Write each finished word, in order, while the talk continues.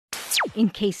in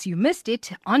case you missed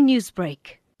it on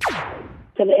Newsbreak.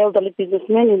 An elderly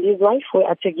businessman and his wife were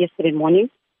attacked yesterday morning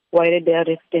while at their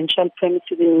residential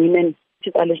premises in Weenen. It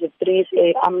is alleged that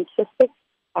 3 armed suspects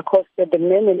accosted the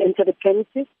men and entered the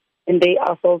premises, and they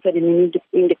assaulted him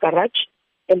in the garage.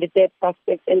 And the third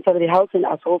suspect entered the house and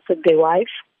assaulted their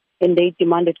wife, and they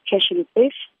demanded cash in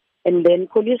safe. And then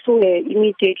police were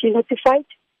immediately notified,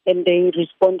 and they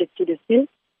responded to the scene,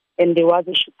 and there was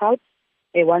a shootout.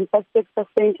 One suspect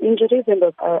sustained injuries and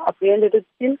was apprehended at the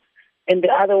scene, and the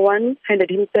other one handed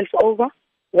himself over,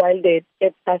 while the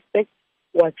third suspect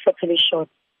was fatally shot.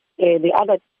 The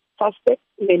other suspect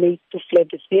managed to flee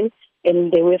the scene,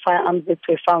 and there were firearms that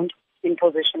were found in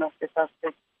possession of the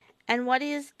suspect. And what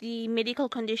is the medical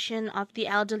condition of the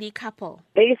elderly couple?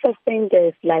 They sustained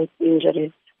slight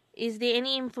injuries. Is there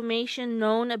any information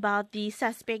known about the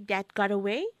suspect that got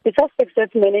away? The suspects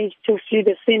that managed to flee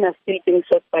the scene are still being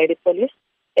sought by the police,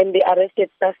 and the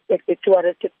two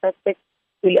arrested suspects,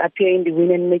 will appear in the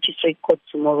Weenen Magistrate Court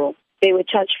tomorrow. They were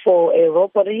charged for a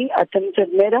robbery,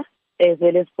 attempted murder, as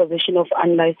well as possession of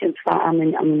unlicensed firearm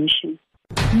and ammunition.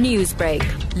 Newsbreak,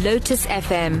 Lotus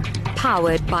FM,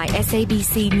 powered by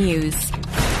SABC News.